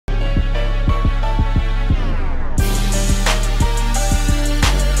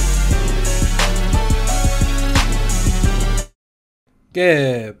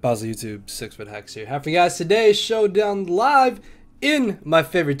Good, pause YouTube, 6-foot hacks here. Happy guys, today Showdown live in my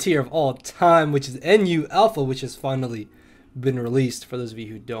favorite tier of all time, which is NU Alpha, which has finally been released. For those of you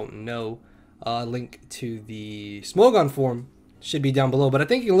who don't know, link to the Smogon forum should be down below, but I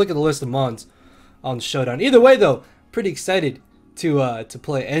think you can look at the list of mons on Showdown. Either way though, pretty excited to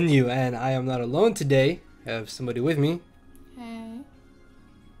play NU, and I am not alone today. I have somebody with me. Hey.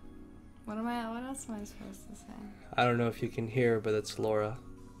 What else am I supposed to say? I don't know if you can hear, but it's Laura.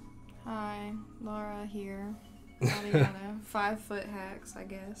 Hi, Laura here. Yada yada. 5-foot hacks, I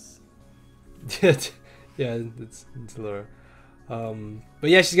guess. Yeah, it's Laura. But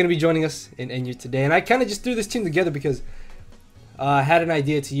yeah, she's gonna be joining us in NU today, and I kind of just threw this team together because I had an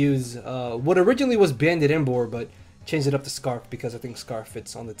idea to use what originally was Bandit Embor, but changed it up to Scarf because I think Scarf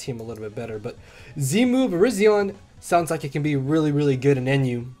fits on the team a little bit better. But Z-move Virizion sounds like it can be really good in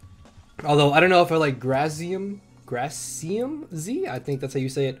NU. Although I don't know if I like Grazium Z, I think that's how you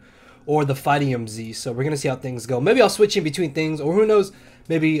say it, or the Fightium Z. So we're gonna see how things go. Maybe I'll switch in between things, or who knows,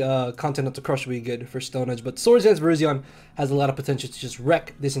 maybe Continental Crush will be good for Stone Edge. But Swords Dance Virizion has a lot of potential to just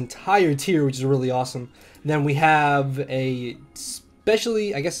wreck this entire tier, which is really awesome. And then we have a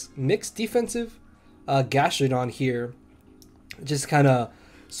specially, I guess, mixed defensive Gastrodon here. Just kind of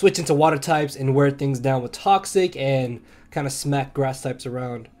switch into water types and wear things down with Toxic and kind of smack grass types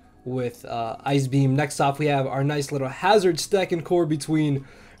around with Ice Beam. Next off, we have our nice little Hazard stack and core between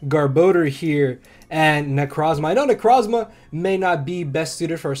Garbodor here and Necrozma. I know Necrozma may not be best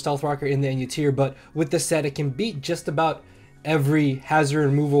suited for a Stealth Rocker in the NU tier, but with this set, it can beat just about every hazard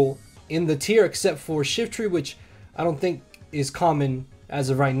removal in the tier except for Shiftry, which I don't think is common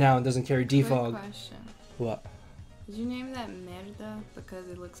as of right now and doesn't carry Defog. Quick question. What? Did you name that Merda because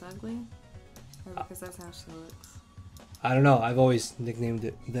it looks ugly? Or because that's how she looks? I don't know. I've always nicknamed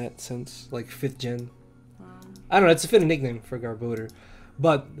it that since like 5th gen. I don't know. It's a fitting nickname for Garbodor.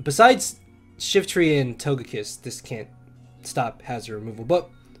 But besides Shiftry and Togekiss, this can't stop hazard removal.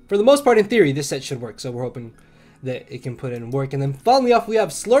 But for the most part, in theory, this set should work. So we're hoping that it can put in work. And then finally off, we have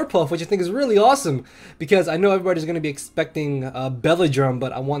Slurpuff, which I think is really awesome because I know everybody's going to be expecting Belladrum,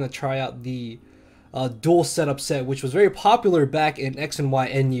 but I want to try out the dual setup set, which was very popular back in X and Y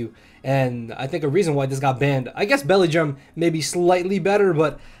NU, and I think a reason why this got banned. I guess Belladrum may be slightly better,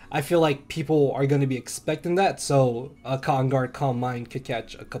 but I feel like people are going to be expecting that, so Calm Guard, Calm Mind could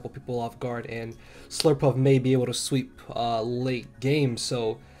catch a couple people off guard, and Slurpuff may be able to sweep late game.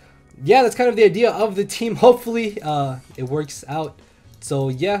 So yeah, that's kind of the idea of the team. Hopefully it works out. So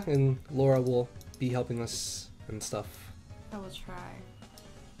yeah, and Laura will be helping us and stuff. I will try.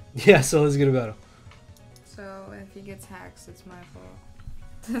 Yeah, so let's get a battle. So if he gets hacks, it's my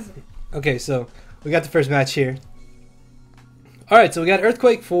fault. Okay, so we got the first match here. Alright, so we got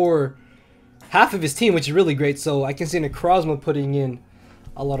Earthquake for half of his team, which is really great. So I can see Necrozma putting in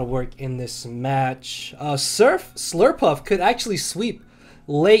a lot of work in this match. Slurpuff could actually sweep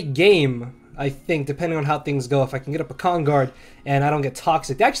late game, I think, depending on how things go. If I can get up a Con Guard and I don't get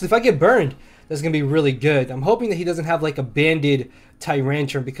Toxic. Actually, if I get burned, that's going to be really good. I'm hoping that he doesn't have like a banded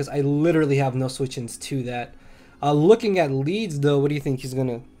Tyrantrum because I literally have no switch-ins to that. Looking at leads though, what do you think he's going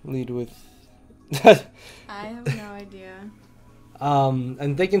to lead with? I have no idea.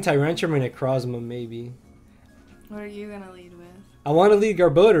 I'm thinking Tyrantrum or Necrozma maybe. What are you going to lead with? I want to lead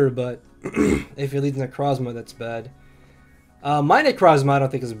Garbodor, but if he leads Necrozma, that's bad. My Necrozma I don't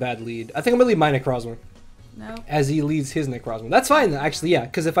think is a bad lead. I think I'm going to lead my Necrozma. Nope. As he leads his Necrozma. That's fine, actually, yeah,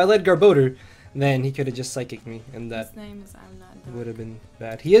 because if I led Garbodor, then he could have just Psychic me, and that His name is I'm Not Dark. would have been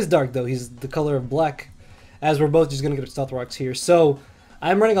bad. He is dark, though. He's the color of black, as we're both just going to get Stealth Rocks here. So,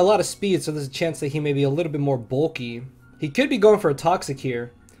 I'm running a lot of speed, so there's a chance that he may be a little bit more bulky. He could be going for a Toxic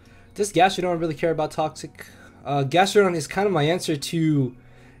here. This Gastrodon don't really care about Toxic. Gastrodon is kind of my answer to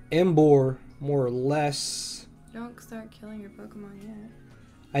Embor, more or less. Don't start killing your Pokemon yet.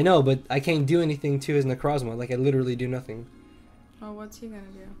 I know, but I can't do anything to his Necrozma. Like, I literally do nothing. Oh, what's he gonna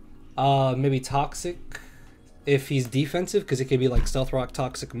do? Maybe Toxic if he's defensive, because it could be like Stealth Rock,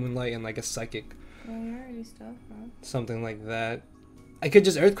 Toxic, Moonlight, and like a Psychic. Well, you already stuff, bro. Something like that. I could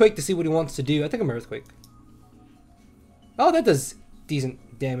just Earthquake to see what he wants to do. I think I'm Earthquake. Oh, that does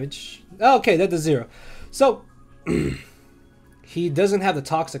decent damage. Oh, okay, that does 0. So, he doesn't have the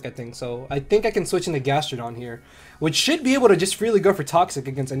Toxic, I think, so I think I can switch into Gastrodon here, which should be able to just freely go for Toxic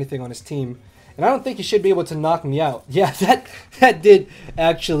against anything on his team. And I don't think he should be able to knock me out. Yeah, that did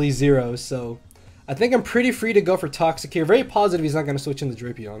actually 0, so I think I'm pretty free to go for Toxic here. Very positive he's not going to switch into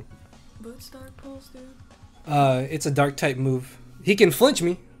Drapion. What's Dark Pulse, dude? It's a Dark type move. He can flinch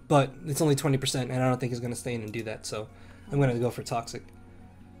me, but it's only 20%, and I don't think he's going to stay in and do that, so I'm going to go for Toxic.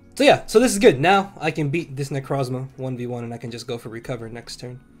 So yeah, so this is good. Now I can beat this Necrozma 1v1 and I can just go for recover next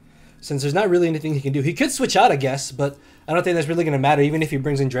turn. Since there's not really anything he can do. He could switch out, I guess, but I don't think that's really going to matter. Even if he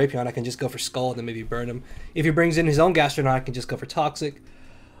brings in Drapion, I can just go for Skull and then maybe burn him. If he brings in his own Gastrodon, I can just go for Toxic.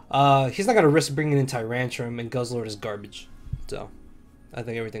 He's not going to risk bringing in Tyrantrum, and Guzzlord is garbage. So I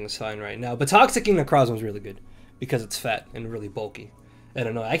think everything is fine right now. But Toxicing Necrozma is really good because it's fat and really bulky. I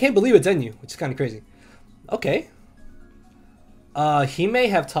don't know. I can't believe it's Enu, which is kind of crazy. Okay. He may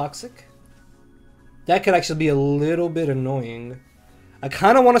have Toxic. That could actually be a little bit annoying. I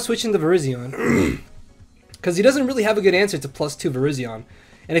kind of want to switch into Virizion. Because he doesn't really have a good answer to +2 Virizion.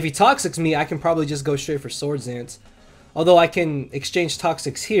 And if he Toxics me, I can probably just go straight for Swords Dance. Although I can exchange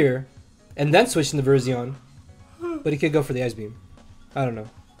Toxics here and then switch into Virizion. But he could go for the Ice Beam. I don't know.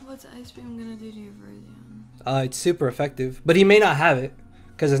 What's Ice Beam going to do to your Virizion? It's super effective. But he may not have it.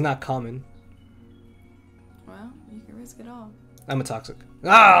 Because it's not common. Well, you can risk it all. I'm a Toxic.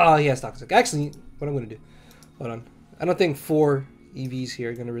 Ah, he has Toxic. Actually, what I'm going to do. Hold on. I don't think 4 EVs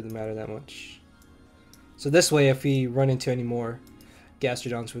here are going to really matter that much. So this way, if we run into any more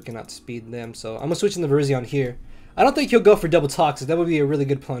Gastrodons, we can outspeed them. So I'm going to switch into Virizion here. I don't think he'll go for double Toxic. That would be a really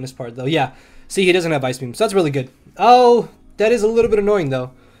good play on his part, though. Yeah, see, he doesn't have Ice Beam, so that's really good. Oh, that is a little bit annoying,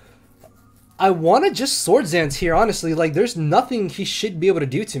 though. I want to just Swords Dance here, honestly. Like, there's nothing he should be able to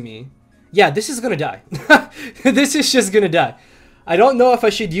do to me. Yeah, this is going to die. This is just going to die. I don't know if I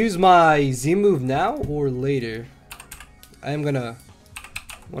should use my Z move now or later. I am going to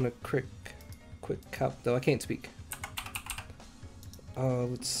want to quick cap, though. I can't speak.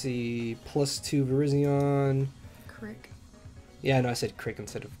 Let's see. +2 Virizion. Crick. Yeah, I know I said crick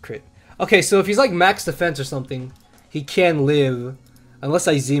instead of crit. Okay, so if he's like max defense or something, he can live unless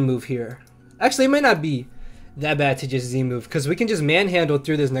I Z move here. Actually, it may not be that bad to just Z move because we can just manhandle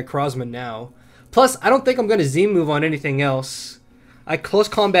through this Necrozma now. Plus, I don't think I'm going to Z move on anything else. I close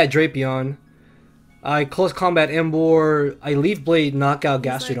combat Drapion. I close combat Embor. I Leaf Blade knockout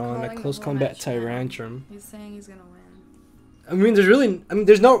Gastrodon. I close combat Tyrantrum. He's saying he's gonna win. I mean,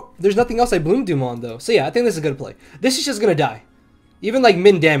 there's nothing else I Bloom Doom on though. So yeah, I think this is a good play. This is just gonna die, even like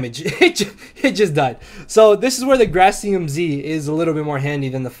min damage. it just died. So this is where the Grassium Z is a little bit more handy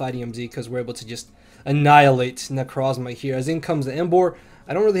than the Fightium Z because we're able to just annihilate Necrozma here. As in comes the Embor.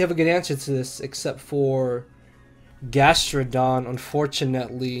 I don't really have a good answer to this except for Gastrodon,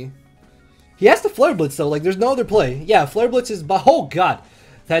 unfortunately. He has the Flare Blitz though, like there's no other play. Yeah, Flare Blitz is, oh god,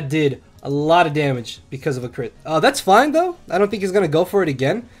 that did a lot of damage because of a crit. That's fine though. I don't think he's going to go for it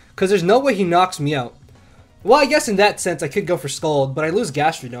again because there's no way he knocks me out. Well, I guess in that sense I could go for Scald, but I lose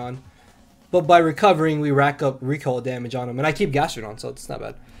Gastrodon. But by recovering, we rack up recoil damage on him, and I keep Gastrodon, so it's not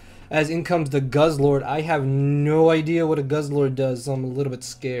bad. As in comes the Guzzlord. I have no idea what a Guzzlord does, so I'm a little bit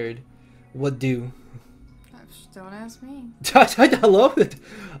scared. What do? Don't ask me. Hello?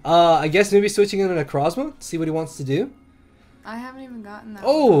 I guess maybe switching into Necrozma, see what he wants to do. I haven't even gotten that.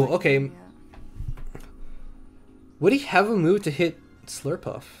 Oh, okay. Would he have a move to hit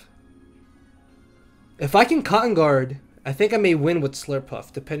Slurpuff? If I can Cotton Guard, I think I may win with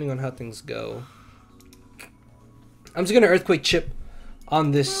Slurpuff, depending on how things go. I'm just going to Earthquake Chip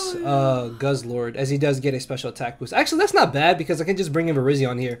on this Guzzlord, as he does get a special attack boost. Actually, that's not bad, because I can just bring in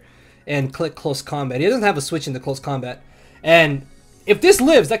Virizion here and click Close Combat. He doesn't have a switch into Close Combat. And if this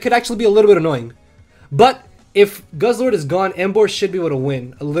lives, that could actually be a little bit annoying. But if Guzzlord is gone, Embor should be able to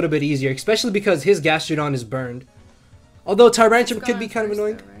win a little bit easier, especially because his Gastrodon is burned. Although Tyrantrum could be kind of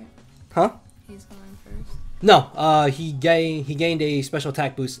annoying. Though, right? Huh? He's going first. No, he gained a special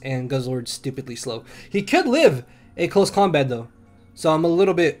attack boost, and Guzzlord's stupidly slow. He could live a Close Combat, though. So I'm a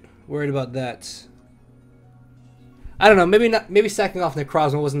little bit worried about that. I don't know, maybe sacking off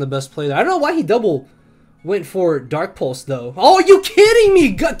Necrozma wasn't the best play there. I don't know why he double went for Dark Pulse, though. Oh, are you kidding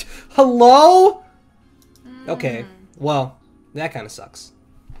me? God, hello? Okay, well, that kind of sucks.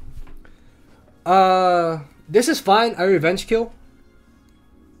 This is fine. I Revenge Kill.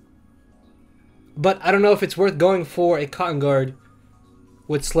 But I don't know if it's worth going for a Cotton Guard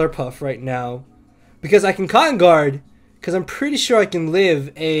with Slurpuff right now. Because I can Cotton Guard, because I'm pretty sure I can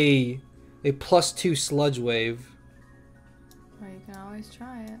live a +2 Sludge Wave. Well, you can always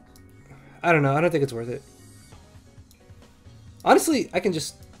try it. I don't know. I don't think it's worth it. Honestly, I can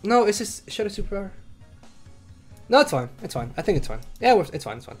just... No, it's just Shadow Superpower. No, it's fine. It's fine. I think it's fine. Yeah, it's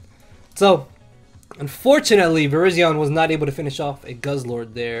fine. It's fine. So, unfortunately, Virizion was not able to finish off a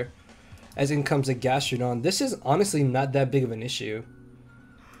Guzzlord there. As in comes a Gastrodon. This is honestly not that big of an issue.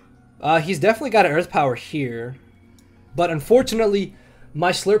 He's definitely got an Earth Power here. But unfortunately,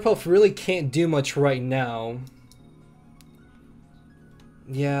 my Slurpuff really can't do much right now.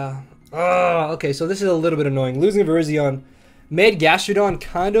 Yeah. Okay, so this is a little bit annoying. Losing Virizion made Gastrodon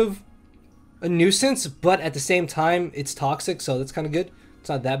kind of a nuisance, but at the same time, it's toxic, so that's kind of good. It's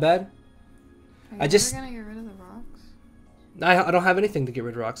not that bad. Are you ever gonna get rid of the rocks? I don't have anything to get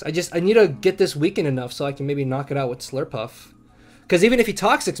rid of rocks. I need to get this weakened enough so I can maybe knock it out with Slurpuff. Because even if he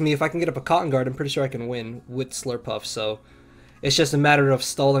toxics me, if I can get up a Cotton Guard, I'm pretty sure I can win with Slurpuff. So it's just a matter of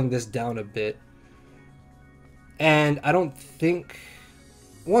stalling this down a bit. And I don't think...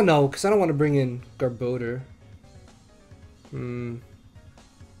 Well, no, because I don't want to bring in Garbodor. I'm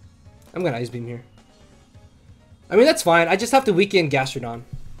going to Ice Beam here. I mean, that's fine. I just have to weaken Gastrodon.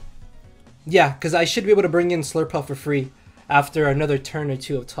 Yeah, because I should be able to bring in Slurpuff for free after another turn or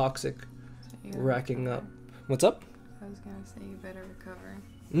two of Toxic racking up. What's up? I was going to say you better recover.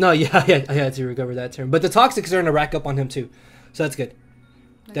 No, yeah, I had to recover that turn. But the Toxics are going to rack up on him too. So that's good.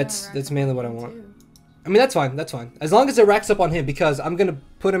 That's mainly what I want. I mean, that's fine. That's fine. As long as it racks up on him, because I'm going to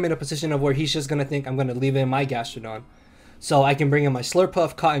put him in a position of where he's just going to think I'm going to leave in my Gastrodon. So I can bring in my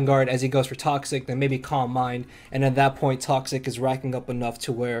Slurpuff, Cotton Guard as he goes for Toxic, then maybe Calm Mind. And at that point, Toxic is racking up enough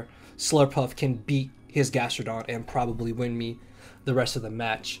to where Slurpuff can beat his Gastrodon and probably win me the rest of the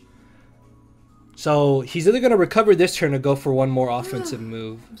match. So he's either going to recover this turn or go for one more offensive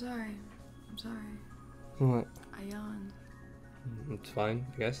move. I'm sorry. I'm sorry. What? I yawned. It's fine,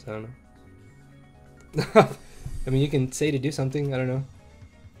 I guess. I don't know. I mean, you can say to do something. I don't know.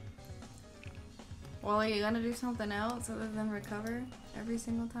 Well, are you gonna do something else other than recover every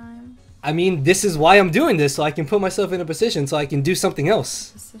single time? I mean, this is why I'm doing this, so I can put myself in a position so I can do something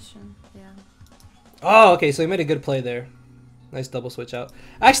else. Position, yeah. Oh, okay, so he made a good play there. Nice double switch out.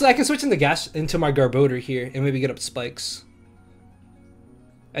 Actually, I can switch into my Garbodor here and maybe get up spikes.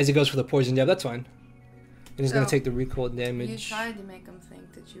 As he goes for the poison jab, that's fine. And he's going to take the recoil damage. You tried to make him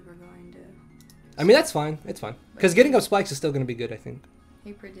think that you were going to... I mean, that's fine. It's fine. Because getting up spikes is still going to be good, I think.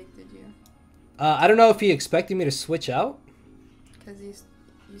 He predicted you. I don't know if he expected me to switch out. Because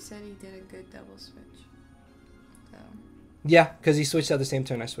you said he did a good double switch. So. Yeah, because he switched out the same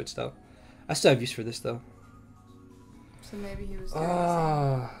turn I switched out. I still have use for this, though. So maybe he was doing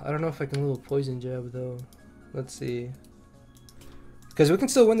I don't know if I can little poison jab, though. Let's see. Because we can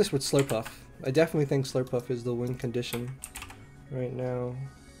still win this with Slurpuff. I definitely think Slurpuff is the win condition right now.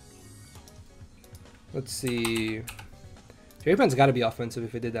 Let's see. Drapen's got to be offensive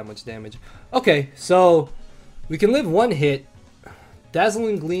if it did that much damage. Okay, so we can live one hit.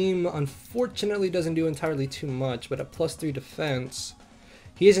 Dazzling Gleam unfortunately doesn't do entirely too much, but at +3 defense,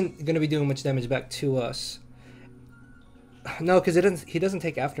 he isn't going to be doing much damage back to us. No, because he doesn't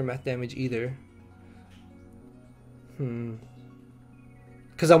take aftermath damage either.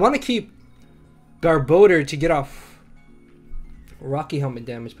 Because I want to keep Garbodor to get off Rocky Helmet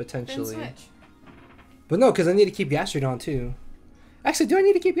damage potentially. Then switch. But no, because I need to keep Gastrodon too. Actually, do I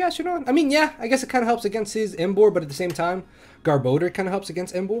need to keep Gastrodon? I mean, yeah, I guess it kind of helps against his Emboar, but at the same time, Garbodor kind of helps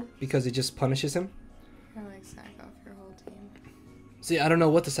against Emboar because it just punishes him. Or like sack off your whole team. See, I don't know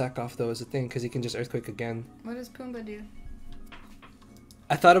what to sack off though is the thing because he can just Earthquake again. What does Pumbaa do?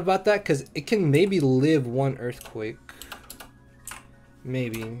 I thought about that because it can maybe live one Earthquake.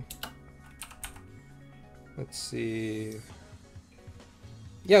 Maybe. Let's see.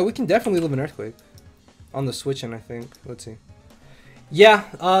 Yeah, we can definitely live an Earthquake. On the switch, and I think. Let's see. Yeah,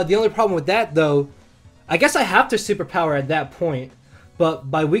 the only problem with that, though, I guess I have to Superpower at that point, but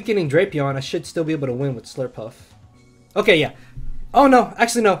by weakening Drapion, I should still be able to win with Slurpuff. Okay, yeah. Oh, no.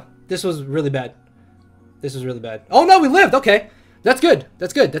 Actually, no. This was really bad. This was really bad. Oh, no, we lived. Okay. That's good.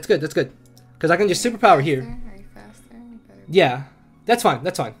 That's good. That's good. That's good. Because I can just Superpower here. Are you faster? You better... Yeah. That's fine.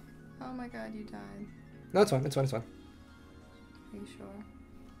 That's fine. Oh my god, you died. No, it's fine. It's fine. It's fine. Are you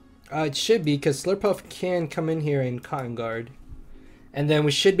sure? It should be, because Slurpuff can come in here and Cotton Guard. And then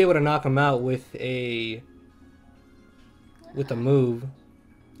we should be able to knock him out with a move.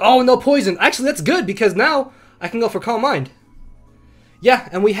 Oh, no poison. Actually, that's good, because now I can go for Calm Mind. Yeah,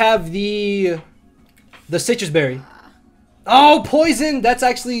 and we have the Citrus Berry. Oh, poison! That's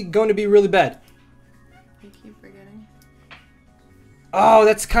actually going to be really bad. You keep forgetting. Oh,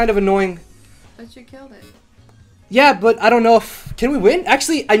 that's kind of annoying. But you killed it. Yeah, but I don't know if... Can we win?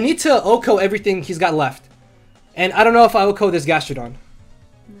 Actually, I need to OHKO everything he's got left. And I don't know if I OHKO this Gastrodon.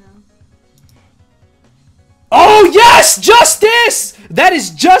 No. Oh, yes! Justice! That is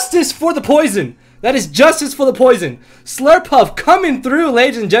justice for the poison. That is justice for the poison. Slurpuff coming through,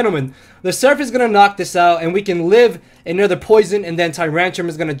 ladies and gentlemen. The Surf is going to knock this out, and we can live another poison, and then Tyrantrum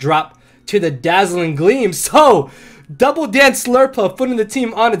is going to drop to the Dazzling Gleam. So... Double Dance Slurpuff putting the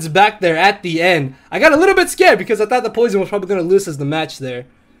team on its back there at the end. I got a little bit scared because I thought the poison was probably going to lose us the match there.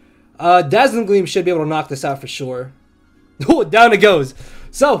 Dazzling Gleam should be able to knock this out for sure. Oh, down it goes.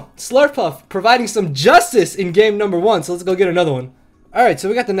 So, Slurpuff providing some justice in game number 1. So let's go get another one. Alright, so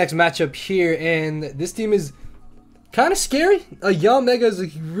we got the next matchup here, and this team is kind of scary. Yanmega is a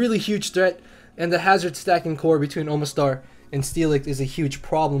really huge threat, and the hazard stacking core between Omastar and Steelix is a huge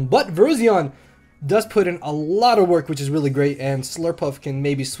problem. But Virizion does put in a lot of work, which is really great, and Slurpuff can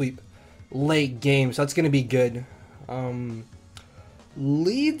maybe sweep late game, so that's going to be good.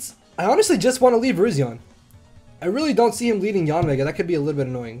 Leads? I honestly just want to leave Virizion. I really don't see him leading Yanmega. That could be a little bit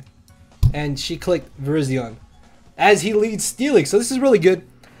annoying. And she clicked Virizion as he leads Steelix, so this is really good.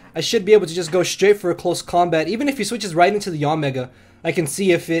 I should be able to just go straight for a close combat. Even if he switches right into the Yanmega, I can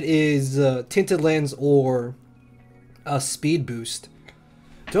see if it is Tinted Lens or a speed boost.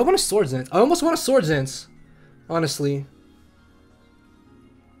 Do I want a Swords Dance? I almost want a Swords Dance, honestly.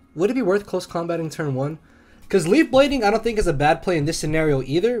 Would it be worth close combating turn 1? Because Leaf Blading I don't think is a bad play in this scenario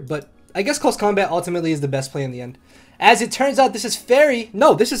either, but I guess close combat ultimately is the best play in the end. As it turns out, this is Fairy.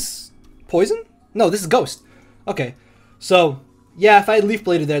 No, this is Poison? No, this is Ghost. Okay, so yeah, if I had Leaf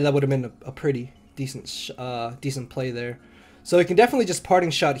Bladed there, that would have been a pretty decent play there. So he can definitely just Parting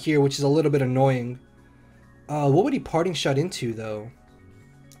Shot here, which is a little bit annoying. What would he Parting Shot into, though?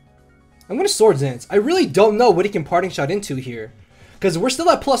 I'm going to Swords Dance. I really don't know what he can Parting Shot into here. Because we're still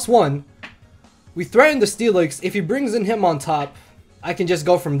at +1. We threaten the Steelix. If he brings in him on top, I can just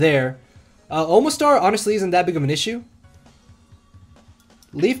go from there. Omastar honestly isn't that big of an issue.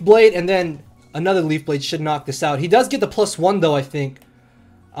 Leaf Blade and then another Leaf Blade should knock this out. He does get the +1 though, I think.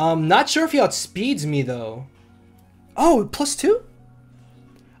 Not sure if he outspeeds me though. Oh, +2?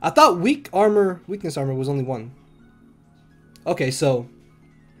 I thought weakness armor was only 1. Okay, so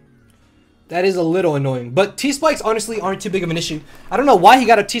that is a little annoying. But T-Spikes honestly aren't too big of an issue. I don't know why he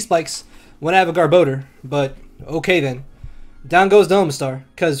got up T-Spikes when I have a Garbodor, but okay then. Down goes the Omastar,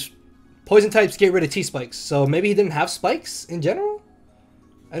 because poison types get rid of T-Spikes. So maybe he didn't have spikes in general?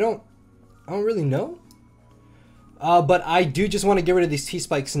 I don't really know. But I do just want to get rid of these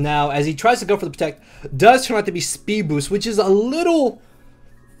T-Spikes now, as he tries to go for the Protect. Does turn out to be Speed Boost, which is a little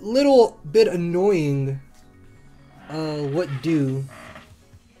bit annoying. What do?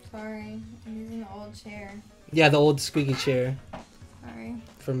 Sorry, I'm using the old chair. Yeah, the old squeaky chair. Sorry.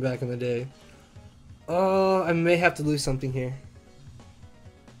 From back in the day. Oh, I may have to lose something here.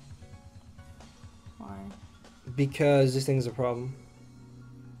 Why? Because this thing is a problem.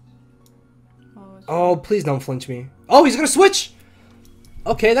 Oh, please don't flinch me. Oh, he's gonna switch!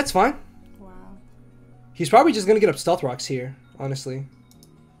 Okay, that's fine. wow. He's probably just gonna get up Stealth Rocks here, honestly.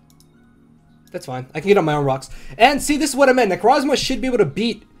 That's fine. I can get up my own rocks. And see, this is what I meant. Necrozma should be able to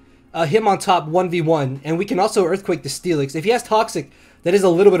beat him on top 1v1. And we can also Earthquake the Steelix. If he has Toxic, that is a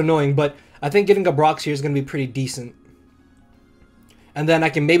little bit annoying. But I think getting up rocks here is going to be pretty decent. And then I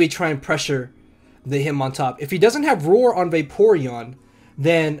can maybe try and pressure him on top. If he doesn't have Roar on Vaporeon,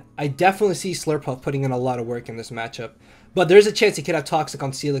 then I definitely see Slurpuff putting in a lot of work in this matchup. But there's a chance he could have Toxic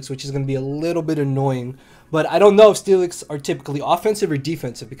on Steelix, which is going to be a little bit annoying. But I don't know if Steelix are typically offensive or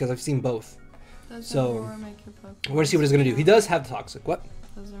defensive, because I've seen both. Doesn't Roar make your Pokemon we're going to see what he's going to do. He does have Toxic. What?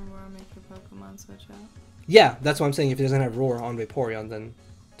 Doesn't Roar make your Pokemon switch out? Yeah, that's what I'm saying. If he doesn't have Roar on Vaporeon, then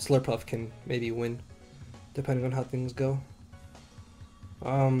Slurpuff can maybe win, depending on how things go.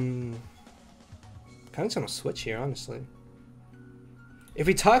 Kind of just want to switch here, honestly. If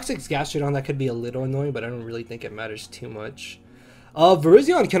he Toxics Gastrodon, that could be a little annoying, but I don't really think it matters too much.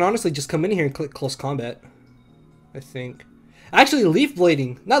 Virizion can honestly just come in here and click Close Combat, I think. Actually, not Leaf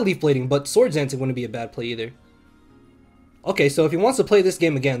Blading, but Swords Dancing wouldn't be a bad play either. Okay, so if he wants to play this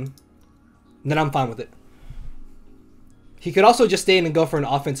game again, then I'm fine with it. He could also just stay in and go for an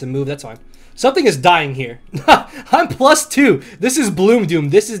offensive move, that's fine. Something is dying here. I'm +2. This is Bloom Doom.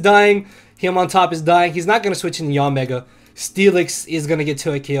 This is dying. Him on top is dying. He's not going to switch into Yanmega. Steelix is going to get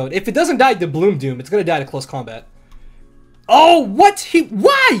 2 KO'd. If it doesn't die to Bloom Doom, it's going to die to Close Combat. Oh, what?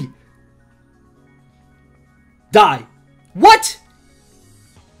 Why? Die. What?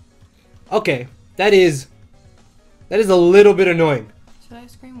 Okay, that is a little bit annoying. Should I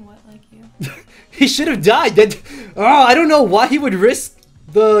scream what like you? He should have died. I don't know why he would risk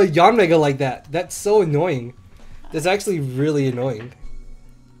the Yanmega like that. That's so annoying. That's actually really annoying.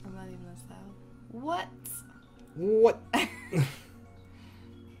 I'm not even this loud. What? What?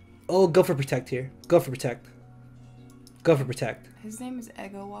 Oh, go for Protect here. Go for Protect. Go for Protect. His name is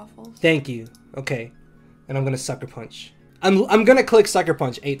Eggo Waffles. Thank you. Okay. And I'm gonna Sucker Punch. I'm gonna click Sucker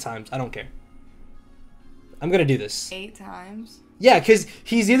Punch 8 times. I don't care. I'm gonna do this. 8 times? Yeah, because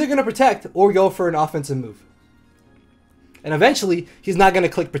he's either gonna Protect or go for an offensive move. And eventually, he's not gonna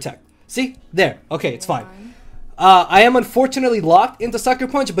click Protect. See? There. Okay, it's fine. I am unfortunately locked into Sucker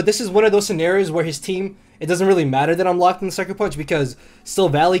Punch, but this is one of those scenarios where his team it doesn't really matter that I'm locked in the Sucker Punch because Still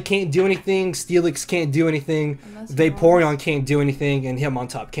Valley can't do anything, Steelix can't do anything, Vaporeon can't do anything, and him on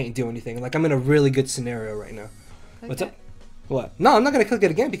top can't do anything. Like, I'm in a really good scenario right now. What's up? What? No, I'm not going to click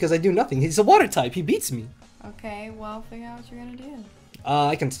it again because I do nothing. He's a water type. He beats me. Okay, well, figure out what you're going to do.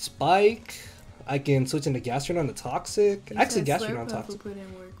 I can Spike. I can switch into Gastrodon to Toxic. You Actually, said Gastrodon Slurpuff Toxic. will put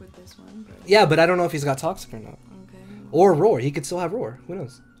in work with this one, but... Yeah, but I don't know if he's got Toxic or not. Okay. Or Roar. He could still have Roar. Who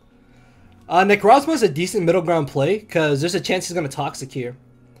knows? Necrozma is a decent middle ground play because there's a chance he's going to Toxic here.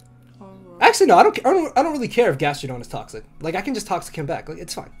 Or Roar. Actually, no, I don't really care if Gastrodon is Toxic. Like, I can just Toxic him back. Like,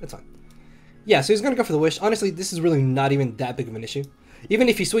 it's fine. It's fine. Yeah, so he's going to go for the Wish. Honestly, this is really not even that big of an issue. Even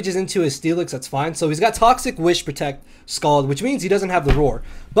if he switches into his Steelix, that's fine. So he's got Toxic, Wish, Protect, Scald, which means he doesn't have the Roar.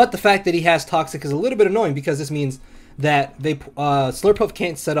 But the fact that he has Toxic is a little bit annoying because this means that Slurpuff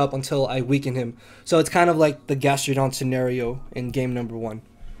can't set up until I weaken him. So it's kind of like the Gastrodon scenario in game number 1,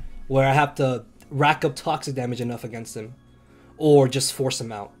 where I have to rack up Toxic damage enough against him, or just force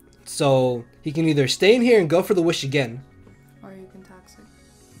him out. So he can either stay in here and go for the Wish again, or you can Toxic.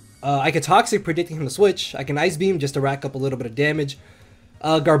 I can Toxic, predicting him to switch. I can Ice Beam just to rack up a little bit of damage.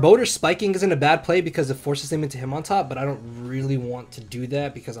 Garbodor spiking isn't a bad play because it forces him into him on top, but I don't really want to do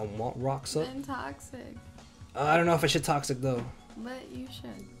that because I want Rocks up. Then Toxic. I don't know if I should Toxic though. But you should.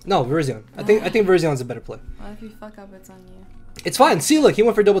 No, Virizion. I think Virizion's a better play. Well, if you fuck up, it's on you. It's fine. See, look, he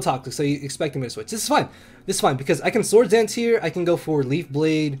went for double Toxic, so you expect him to switch. This is fine. This is fine because I can Swords Dance here. I can go for Leaf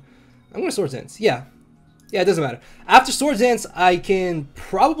Blade. I'm gonna Swords Dance. Yeah, it doesn't matter. After Swords Dance, I can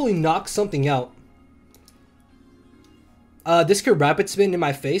probably knock something out. This could Rapid Spin in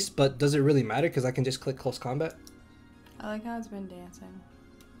my face, but does it really matter because I can just click Close Combat? I like how it's been dancing.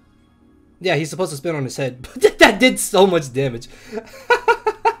 Yeah, he's supposed to spin on his head, but that did so much damage.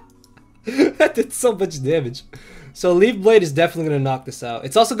 That did so much damage. So Leaf Blade is definitely going to knock this out.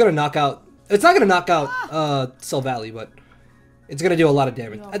 It's also going to knock out... It's not going to knock out Cell Valley, but it's going to do a lot of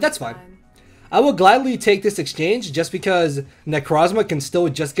damage. That's fine. I will gladly take this exchange just because Necrozma can still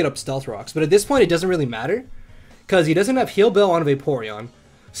just get up Stealth Rocks. But at this point, it doesn't really matter because he doesn't have Heal Bell on Vaporeon.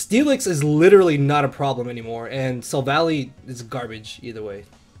 Steelix is literally not a problem anymore, and Cell Valley is garbage either way.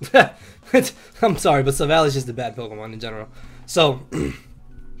 I'm sorry, but Cell Valley is just a bad Pokemon in general. So,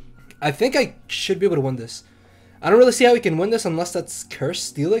 I think I should be able to win this. I don't really see how he can win this unless that's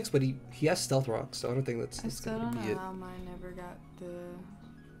Cursed Steelix, but he has Stealth Rocks, so I don't think that's I still don't be know it. how mine never got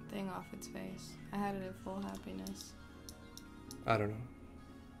the thing off its face. I had it at full happiness. I don't know.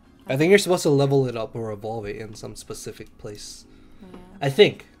 I think you're supposed to level it up or evolve it in some specific place. Yeah. I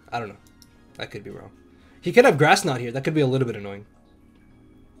think. I don't know. I could be wrong. He could have Grass Knot here. That could be a little bit annoying.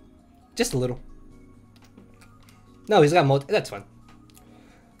 Just a little. No, he's got multi. That's fine.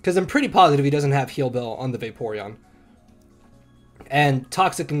 Because I'm pretty positive he doesn't have Heal Bell on the Vaporeon. And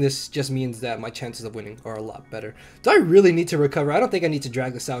Toxic in this just means that my chances of winning are a lot better. Do I really need to recover? I don't think I need to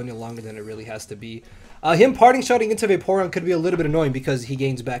drag this out any longer than it really has to be. Him parting shotting into Vaporeon could be a little bit annoying because he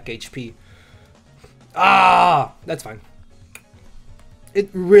gains back HP. Ah! That's fine. It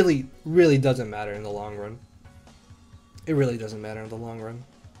really, really doesn't matter in the long run. It really doesn't matter in the long run.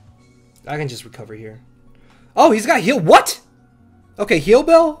 I can just recover here. Oh, he's got Heal. What? Okay, Heal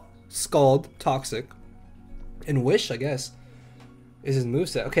Bell, Scald, Toxic, and Wish, I guess, is his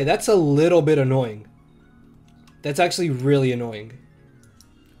moveset. Okay, that's a little bit annoying. That's actually really annoying.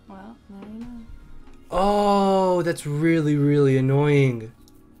 Well, now you know. Oh, that's really, really annoying.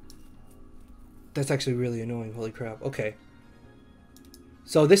 That's actually really annoying. Holy crap. Okay.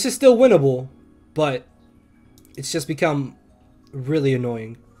 So this is still winnable, but it's just become really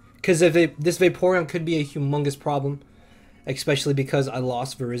annoying. Because this Vaporeon could be a humongous problem. Especially because I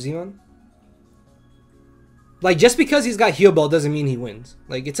lost Virizion. Like, just because he's got Heal Bell doesn't mean he wins.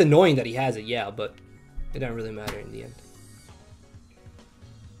 Like, it's annoying that he has it, yeah, but it doesn't really matter in the end.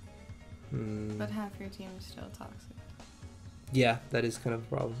 But half your team is still Toxic. Yeah, that is kind of a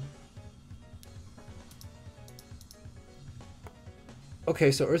problem.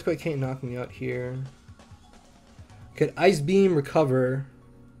 Okay, so Earthquake can't knock me out here. Could Ice Beam recover?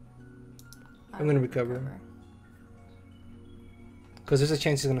 I'm going to recover. Because there's a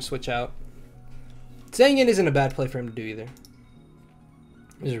chance he's going to switch out. Saying it isn't a bad play for him to do either.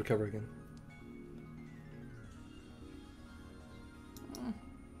 Just recover again.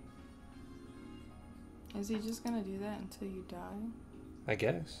 Is he just going to do that until you die? I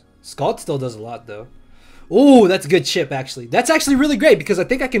guess. Scald still does a lot though. Ooh, that's a good chip actually. That's actually really great because I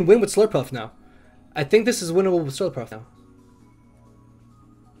think I can win with Slurpuff now. I think this is winnable with Slurpuff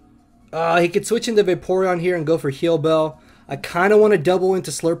now. He could switch into Vaporeon here and go for Heal Bell. I kind of want to double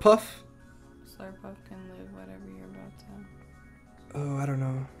into Slurpuff. Slurpuff can live whatever you're about to. Oh, I don't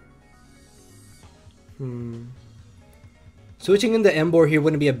know. Switching into Embor here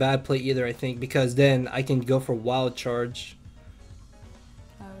wouldn't be a bad play either, I think, because then I can go for Wild Charge.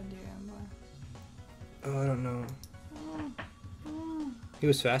 I would do Embor. Oh, I don't know. He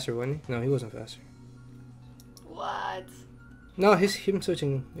was faster, wasn't he? No, he wasn't faster. What? No, him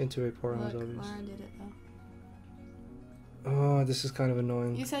switching into a Vaporeon was Look, obvious. Laura did it though. Oh, this is kind of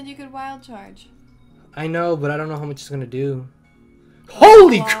annoying. You said you could Wild Charge. I know, but I don't know how much it's gonna do.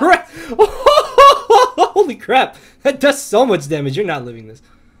 Holy crap! Holy crap! That does so much damage. You're not living this.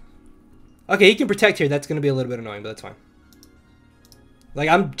 Okay, he can protect here. That's gonna be a little bit annoying, but that's fine. Like,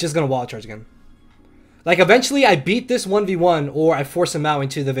 I'm just gonna Wild Charge again. Like, eventually I beat this 1v1 or I force him out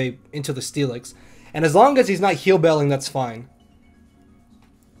into the Steelix. And as long as he's not heal belling, that's fine.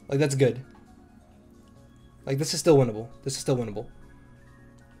 Like, that's good. Like, this is still winnable. This is still winnable.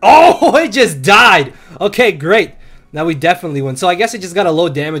 Oh, it just died! Okay, great. Now we definitely win. So I guess I just got a low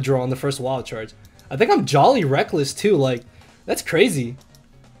damage roll on the first Wild Charge. I think I'm jolly reckless too. Like, that's crazy.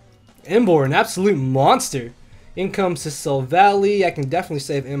 Embor, an absolute monster. In comes Sissel Valley. I can definitely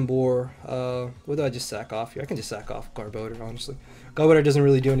save Embor. What do I just sack off here? I can just sack off Garbodor, honestly. Garbodor doesn't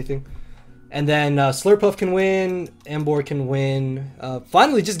really do anything. And then Slurpuff can win. Embor can win.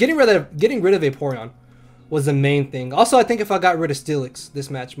 Finally, just getting rid of Vaporeon was the main thing. Also, I think if I got rid of Steelix, this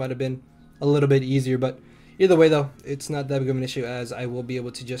match might have been a little bit easier. But either way, though, it's not that big of an issue, as I will be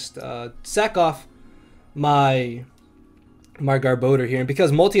able to just sack off my Garbodor here. And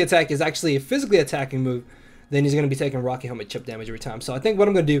because multi-attack is actually a physically attacking move, then he's going to be taking Rocky Helmet chip damage every time. So I think what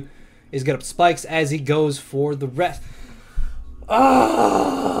I'm going to do is get up Spikes as he goes for the rest.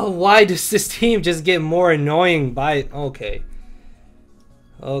 Oh, why does this team just get more annoying by... Okay.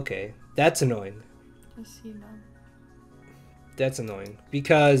 Okay, that's annoying. Just you know. That's annoying.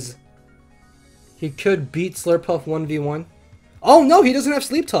 Because he could beat Slurpuff 1v1. Oh, no, he doesn't have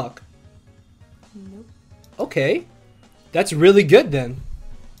Sleep Talk. Nope. Okay. That's really good, then.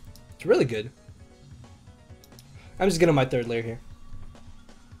 It's really good. I'm just getting my third layer here.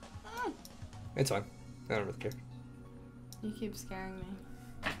 It's fine. I don't really care. You keep scaring me.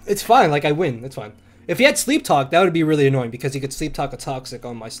 It's fine. Like, I win. It's fine. If he had Sleep Talk, that would be really annoying because he could Sleep Talk a Toxic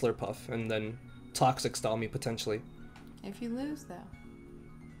on my Slurpuff and then Toxic style me potentially. If you lose, though.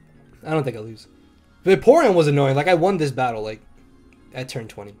 I don't think I lose. Vaporeon was annoying. Like, I won this battle, like, at turn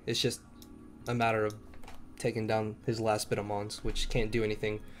 20. It's just a matter of taking down his last bit of Mons, which can't do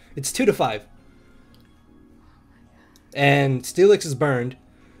anything. It's 2-5. And Steelix is burned.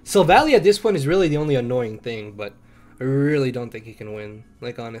 Silvally at this point is really the only annoying thing, but I really don't think he can win.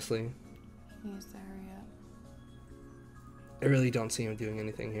 Like, honestly. He needs to hurry up. I really don't see him doing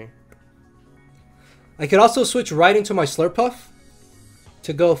anything here. I could also switch right into my Slurpuff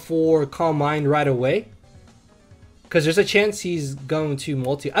to go for Calm Mind right away. Because there's a chance he's going to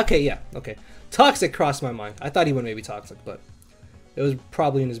multi... Okay, yeah, okay. Toxic crossed my mind. I thought he would maybe Toxic, but it was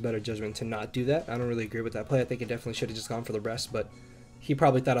probably in his better judgment to not do that. I don't really agree with that play. I think he definitely should have just gone for the rest, but he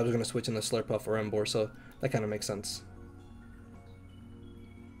probably thought I was going to switch in the Slurpuff or Embor, so that kind of makes sense.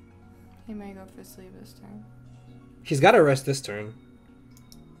 He may go for sleep this turn. He's got to rest this turn.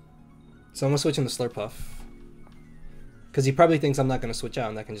 So I'm going to switch in the Slurpuff. Because he probably thinks I'm not going to switch out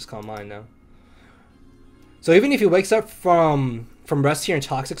and I can just Calm Mind now. So even if he wakes up from rest here and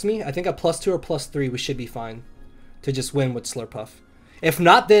Toxics me, I think a +2 or +3 we should be fine to just win with Slurpuff. If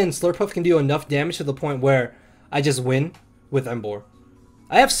not, then Slurpuff can do enough damage to the point where I just win with Embor.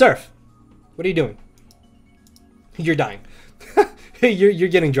 I have Surf. What are you doing? You're dying. you're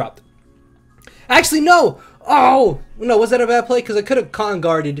getting dropped. Actually, no! Oh! No, was that a bad play? Because I could have Con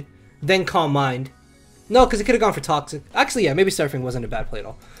Guarded, then Calm Mind. No, because he could have gone for Toxic. Actually, yeah, maybe Surfing wasn't a bad play at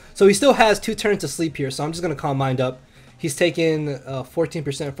all. So he still has 2 turns to sleep here, so I'm just going to Calm Mind up. He's taking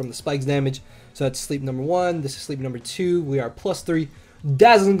 14% from the Spikes damage. So that's sleep number 1. This is sleep number 2. We are +3.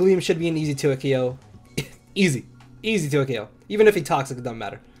 Dazzling Gleam should be an easy 2 KO. Easy. Easy 2 KO. Even if he Toxic, it doesn't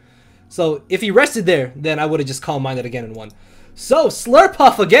matter. So if he rested there, then I would have just Calm Minded again and won. So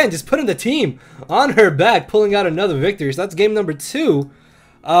Slurpuff again, just putting the team on her back, pulling out another victory. So that's game number 2.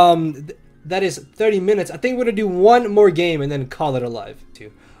 That is 30 minutes. I think we're going to do one more game and then call it a live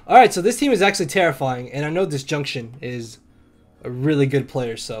too. Alright, so this team is actually terrifying, and I know Disjunction is a really good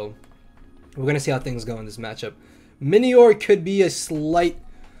player, so we're going to see how things go in this matchup. Minior could be a slight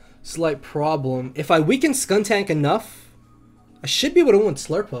problem. If I weaken Skuntank enough, I should be able to win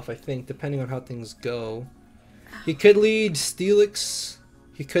Slurpuff, I think, depending on how things go. He could lead Steelix.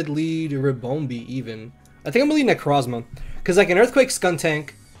 He could lead Ribombee even. I think I'm going to lead Necrozma, because I can Earthquake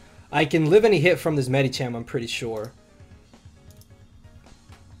Skuntank. I can live any hit from this Medicham, I'm pretty sure.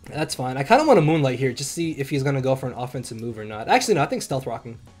 That's fine. I kind of want to Moonlight here, just see if he's going to go for an offensive move or not. Actually, no, I think Stealth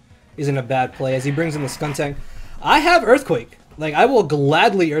Rocking isn't a bad play as he brings in the Skuntank. I have Earthquake. Like, I will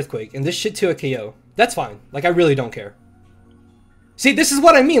gladly Earthquake, and this shit to a KO. That's fine. Like, I really don't care. See, this is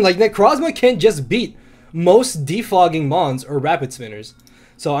what I mean. Like, Necrozma can't just beat most defogging Mons or Rapid Spinners.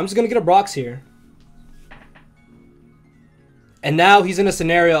 So I'm just going to get a Brox here. And now he's in a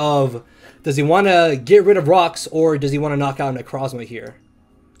scenario of, does he want to get rid of Rocks or does he want to knock out Necrozma here?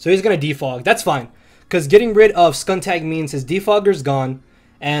 So he's going to defog. That's fine. Because getting rid of Skuntank means his defogger's gone.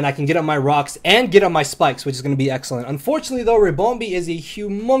 And I can get up my Rocks and get up my Spikes, which is going to be excellent. Unfortunately, though, Ribombee is a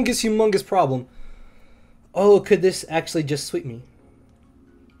humongous problem. Oh, could this actually just sweep me?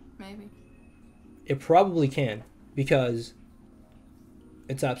 Maybe. It probably can, because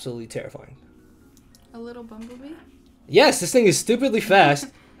it's absolutely terrifying. A little Bumblebee? Yes, this thing is stupidly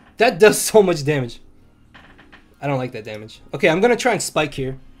fast. That does so much damage. I don't like that damage. Okay, I'm going to try and Spike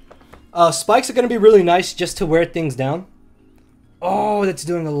here. Spikes are going to be really nice just to wear things down. Oh, that's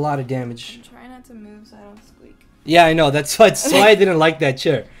doing a lot of damage. I'm trying not to move so I don't squeak. Yeah, I know. That's why I didn't like that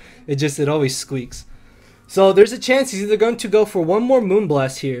chair. It always squeaks. So there's a chance he's either going to go for one more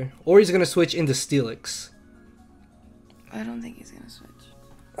Moonblast here, or he's going to switch into Steelix. I don't think he's going to switch.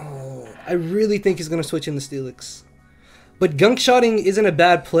 Oh, I really think he's going to switch into Steelix. But Gunk Shotting isn't a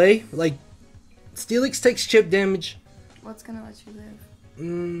bad play. Like, Steelix takes chip damage. What's going to let you live?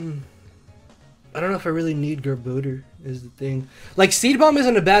 I don't know if I really need Gerbooter, is the thing. Like, Seed Bomb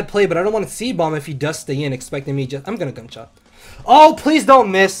isn't a bad play, but I don't want to Seed Bomb if he does stay in, expecting me just... I'm going to Gunk Shot. Oh, please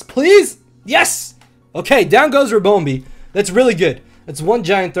don't miss. Please! Yes! Okay, down goes Ribombee. That's really good. That's one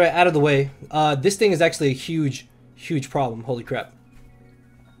giant threat out of the way. This thing is actually a huge problem. Holy crap.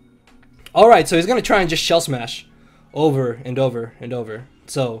 Alright, so he's going to try and just Shell Smash over and over and over.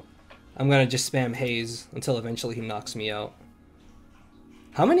 So, I'm going to just spam Haze until eventually he knocks me out.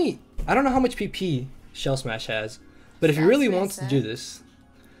 How many... I don't know how much PP Shell Smash has, but if he really wants to do this,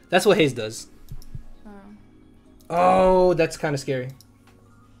 that's what Haze does. Oh, that's kind of scary.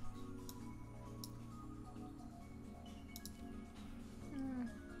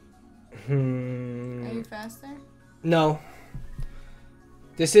 Are you faster? No.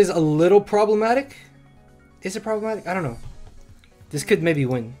 This is a little problematic. Is it problematic? I don't know. This could maybe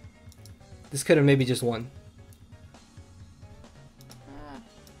win. This could have maybe just won.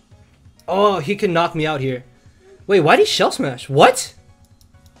 Oh, he can knock me out here. Wait, why did he Shell Smash? What?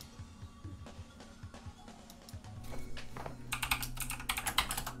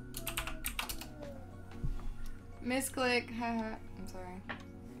 Misclick. Haha. I'm sorry.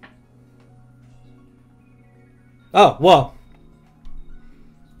 Oh, whoa.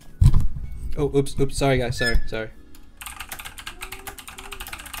 Oh, oops. Sorry, guys. Sorry.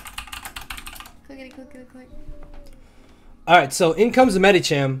 Clickety click. Alright, so in comes the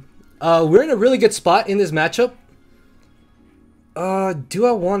Medicham. We're in a really good spot in this matchup. Do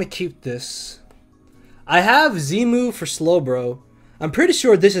I want to keep this? I have Z-Move for Slowbro. I'm pretty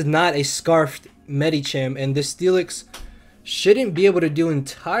sure this is not a Scarfed Medicham, and this Steelix shouldn't be able to do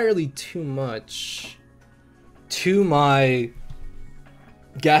entirely too much to my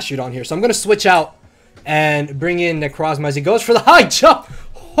Gastrodon here. So I'm going to switch out and bring in Necrozma as he goes for the high jump.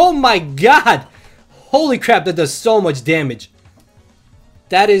 Oh my god! Holy crap, that does so much damage.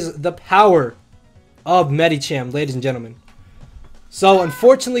 That is the power of Medicham, ladies and gentlemen. So,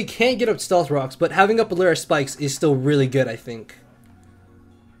 unfortunately, can't get up Stealth Rocks, but having up Alera Spikes is still really good, I think.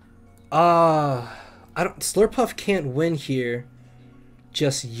 Slurpuff can't win here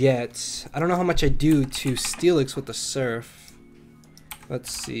just yet. I don't know how much I do to Steelix with the Surf.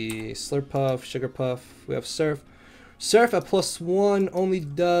 Let's see. Slurpuff, Sugarpuff. We have Surf. Surf at +1 only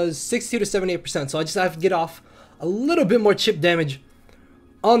does 62 to 78%, so I just have to get off a little bit more chip damage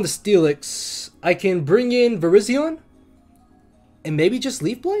on the Steelix. I can bring in Virizion and maybe just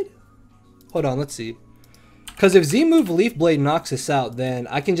Leaf Blade? Hold on, let's see. Because if Z-Move Leaf Blade knocks this out, then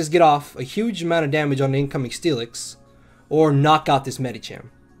I can just get off a huge amount of damage on the incoming Steelix or knock out this Medicham,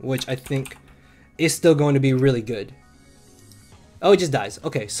 which I think is still going to be really good. Oh, it just dies.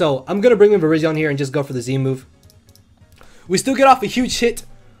 Okay, so I'm going to bring in Virizion here and just go for the Z-Move. We still get off a huge hit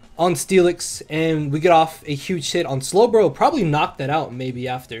on Steelix, and we get off a huge hit on Slowbro. Probably knock that out maybe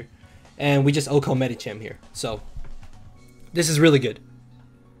after. And we just OHKO Medicham here. So, this is really good.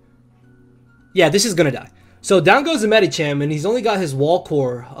 Yeah, this is going to die. So, down goes the Medicham, and he's only got his wall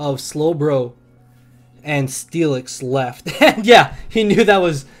core of Slowbro and Steelix left. And yeah, he knew it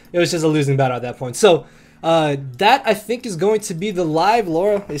was just a losing battle at that point. So, that I think is going to be the live.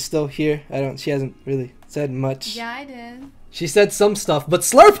 Laura is still here. She hasn't really said much. Yeah, I did. She said some stuff, but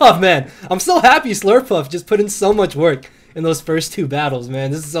Slurpuff, man, I'm so happy Slurpuff just put in so much work in those first 2 battles,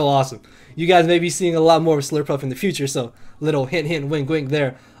 man. This is so awesome. You guys may be seeing a lot more of Slurpuff in the future, so little hint, hint, wink, wink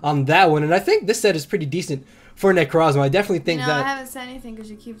there on that one. And I think this set is pretty decent for Necrozma. I definitely think that... I haven't said anything because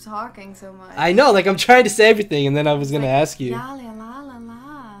you keep talking so much. I know, like I'm trying to say everything, and then I was going to ask you. La la la la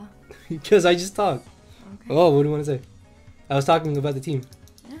la. Because I just talk. Okay. Oh, what do you want to say? I was talking about the team.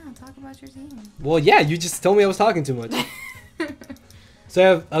 Yeah, talk about your team. Well, yeah, you just told me I was talking too much. So I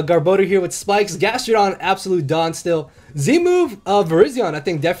have a Garbodor here with Spikes, Gastrodon, Absolute Dawn still. Z-move, Virizion, I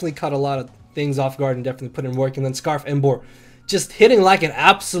think definitely caught a lot of things off guard and definitely put in work. And then Scarf Embor, just hitting like an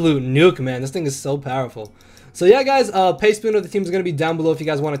absolute nuke, man. This thing is so powerful. So yeah, guys, Paystone of the team is going to be down below if you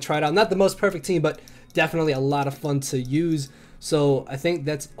guys want to try it out. Not the most perfect team, but definitely a lot of fun to use. So I think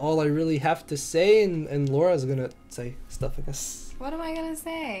that's all I really have to say. And Laura's going to say stuff, I guess. What am I going to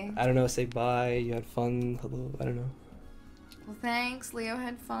say? I don't know, say bye, you had fun, hello, I don't know. Well, thanks. Leo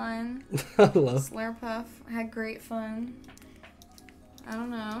had fun. Hello. Slurpuff had great fun. I don't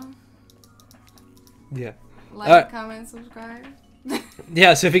know. Yeah. Like, comment, subscribe.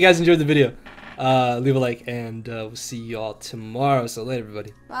 Yeah, so if you guys enjoyed the video, leave a like, and we'll see you all tomorrow. So later,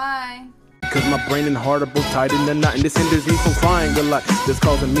 everybody. Bye. Cause my brain and heart are both tied in the knot, and this hinders me from crying a lot. This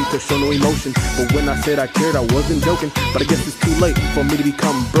causing me to show no emotion. But when I said I cared, I wasn't joking. But I guess it's too late for me to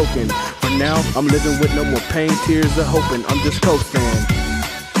become broken. For now, I'm living with no more pain, tears, or hoping. I'm just coasting.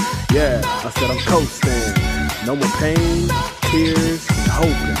 Yeah, I said I'm coasting. No more pain, tears, and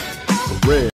hoping. For real.